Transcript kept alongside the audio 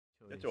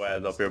Get your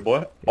ass up here,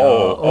 boy.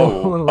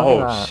 Look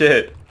at that.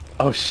 Shit.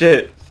 Oh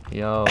shit.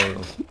 Yo,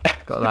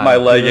 got that My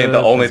leg ain't the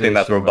good only thing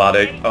that's position,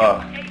 robotic. man.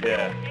 Oh,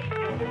 yeah.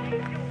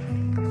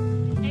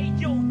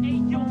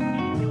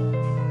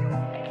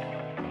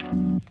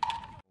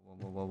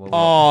 Whoa.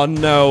 Oh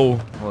no.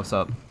 What's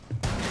up?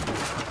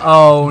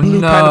 Oh Blue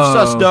no. kind of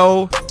sus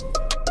though.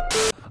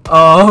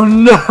 Oh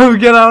no,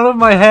 get out of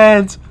my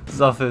head.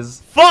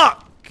 Zuffers,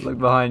 Fuck! look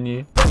behind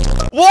you.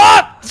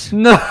 What?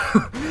 No,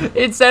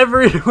 it's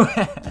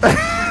everywhere.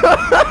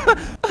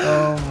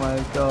 Oh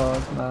my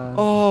god, man.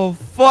 Oh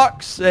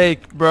fuck's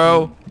sake,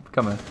 bro.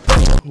 Come here.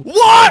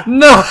 What?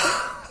 No.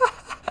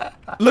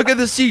 Look at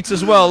the seats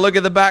as well. Look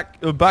at the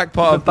back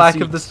part of the back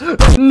seat. of this.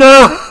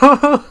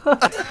 No.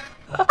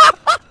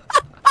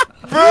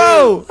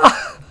 Bro!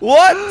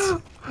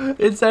 What?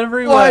 It's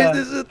everywhere. Why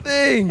is this a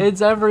thing?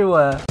 It's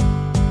everywhere.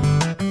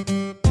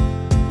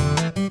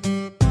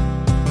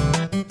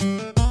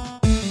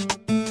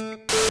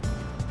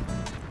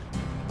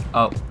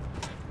 Oh.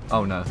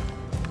 Oh no.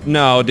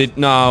 No,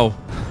 no.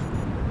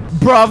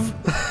 Bruv.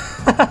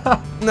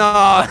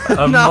 No.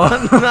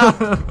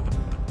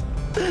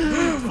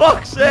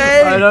 Fuck's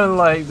sake. I don't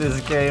like this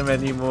game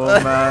anymore,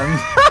 man.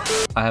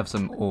 I have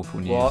some awful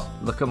news. What?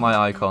 Look at my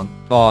icon.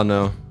 Oh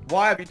no.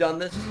 Why have you done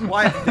this?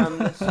 Why have you done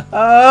this?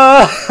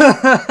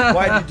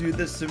 Why'd you do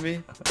this to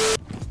me?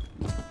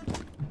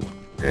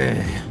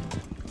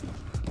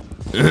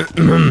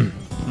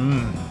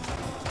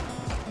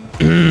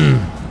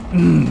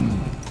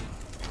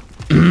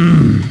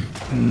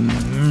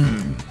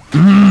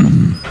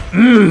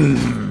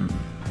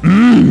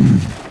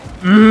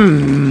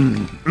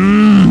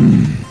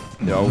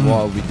 Yo, what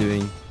are we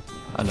doing?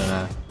 I don't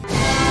know.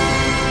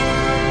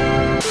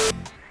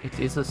 It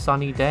is a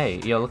sunny day.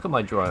 Yo, look at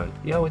my drone.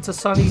 Yo, it's a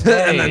sunny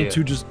day. And then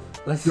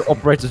the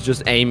operator's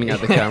just aiming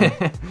at the camera.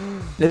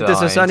 It's a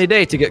Died. sunny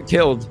day to get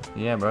killed.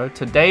 Yeah, bro.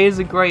 Today is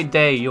a great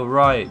day. You're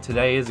right.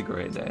 Today is a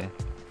great day.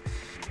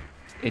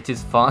 It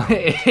is fine.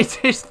 It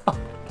is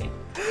fine.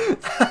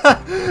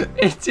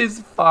 It is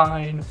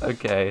fine.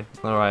 Okay.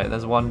 Alright,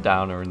 there's one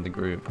downer in the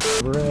group.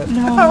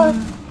 No.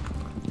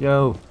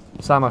 Yo,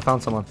 Sam, I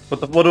found someone.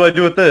 What do I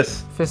do with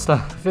this? Fister.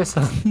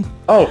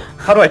 Oh,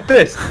 how do I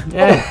fist?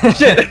 Yeah. Oh,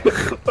 shit.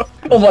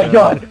 Oh my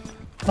god.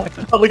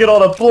 Oh, look at all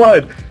the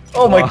blood.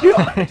 Oh my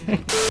god.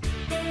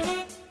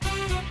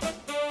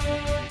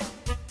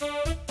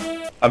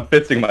 I'm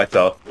fisting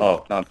myself.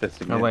 Oh, no, I'm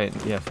fisting No, you. wait.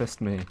 Yeah,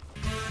 fist me.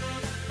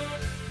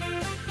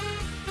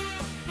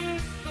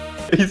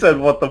 He said,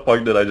 what the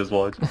fuck did I just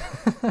watch?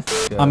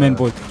 I'm in,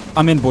 boys.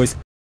 I'm in, boys.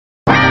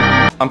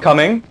 I'm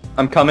coming.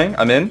 I'm coming.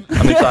 I'm in.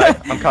 I'm inside.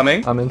 I'm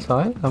coming. I'm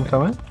inside. I'm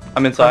coming.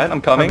 I'm inside.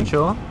 I'm coming.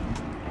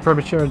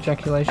 Premature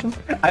ejaculation.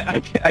 I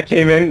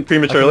came in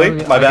prematurely.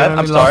 My I bad. can I'm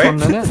only last sorry. 1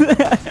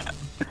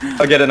 minute.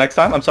 I'll get it next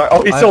time. I'm sorry.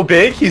 Oh, he's so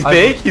big. He's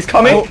big. He's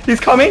coming. Oh. He's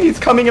coming. He's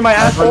coming in my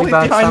asshole. Really He's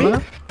bad behind me.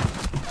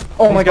 stamina.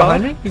 Oh my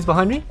god. He's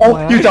behind me. Oh,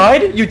 My you ass.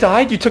 died? You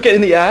died? You took it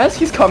in the ass?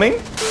 He's coming?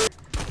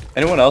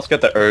 Anyone else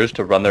get the urge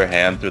to run their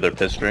hand through their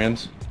piss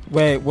streams?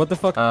 Wait, what the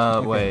fuck?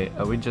 Wait,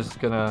 are we just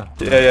gonna...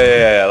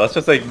 Yeah. Let's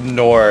just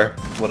ignore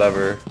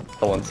whatever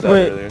someone said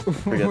earlier.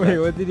 Forget Wait, that.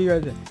 what did you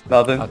guys say?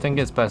 Nothing. I think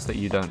it's best that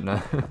you don't know.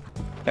 Can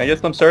I get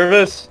some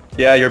service?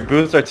 Yeah, your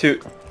boots are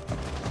too...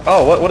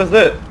 Oh, what is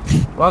it?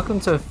 Welcome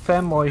to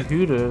Fanboy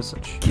Hooters.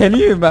 Can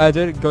you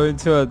imagine going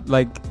to a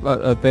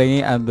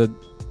thingy and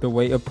the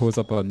waiter pulls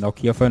up a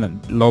Nokia phone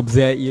and lobs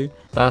it at you?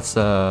 That's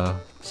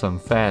some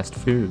fast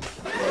food.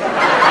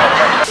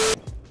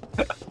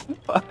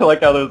 I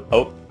like how there's...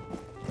 Oh.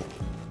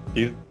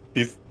 He's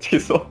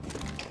Deezel.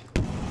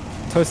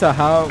 Toaster,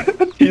 how?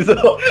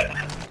 Deezel.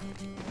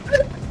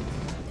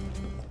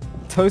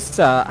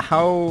 Toaster,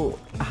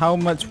 how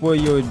much were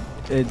your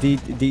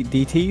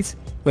DTs?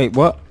 Wait,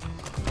 what?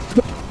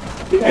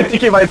 I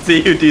think he might see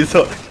you,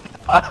 Deezel.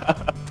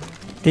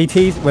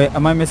 DTs? Wait,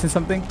 am I missing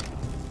something?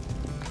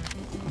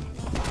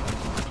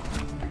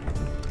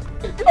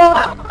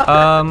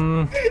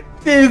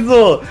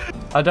 Deezel!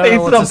 I don't Say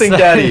know what something, to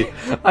say. Daddy.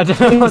 I don't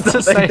know what to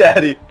Something, say.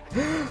 Daddy.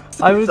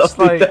 I was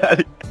Something, like,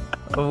 Daddy.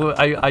 oh,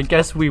 I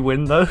guess we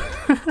win though.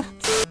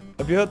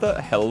 Have you heard that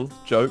hell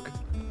joke?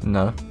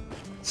 No.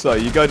 So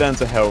you go down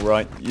to hell,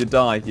 right? You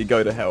die, you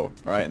go to hell,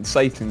 right? And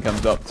Satan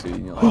comes up to you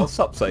and you're like, what's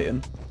up,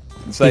 Satan?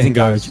 And Satan in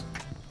garage.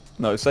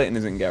 No, Satan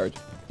isn't in garage.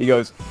 He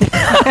goes,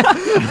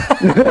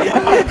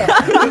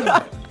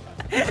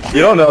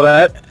 You don't know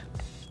that.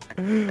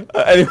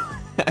 anyway,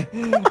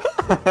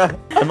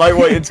 I might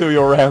wait until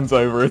your round's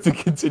over to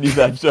continue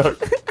that joke.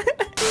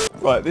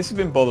 Right, this has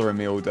been bothering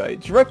me all day.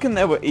 Do you reckon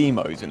there were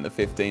emos in the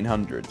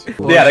 1500s?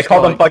 Well, Yeah, they it's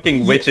call them like-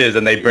 fucking witches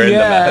and they burn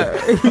them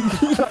as...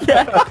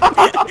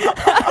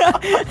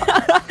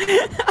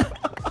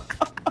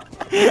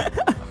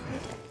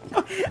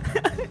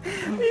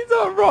 He's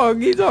not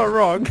wrong. He's not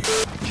wrong.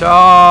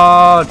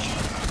 Charge!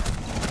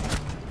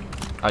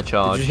 I Did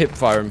charged. you hip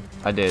fire him?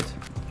 I did.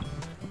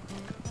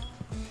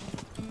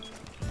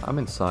 I'm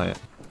in sight.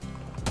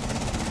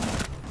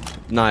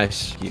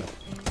 Nice. Yeah.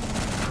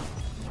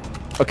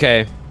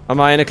 Okay, Am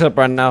I in a clip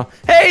right now?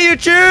 Hey,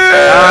 YouTube!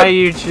 Hi,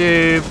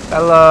 YouTube.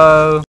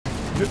 Hello.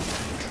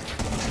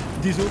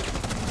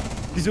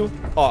 Deezel.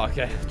 Oh,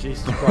 okay.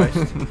 Jesus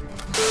Christ.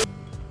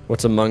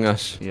 What's Among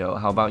Us? Yo,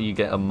 how about you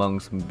get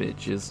among some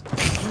bitches?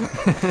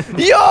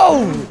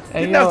 Yo!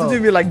 Hey, You didn't have yo. to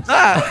do me like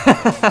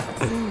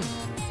that.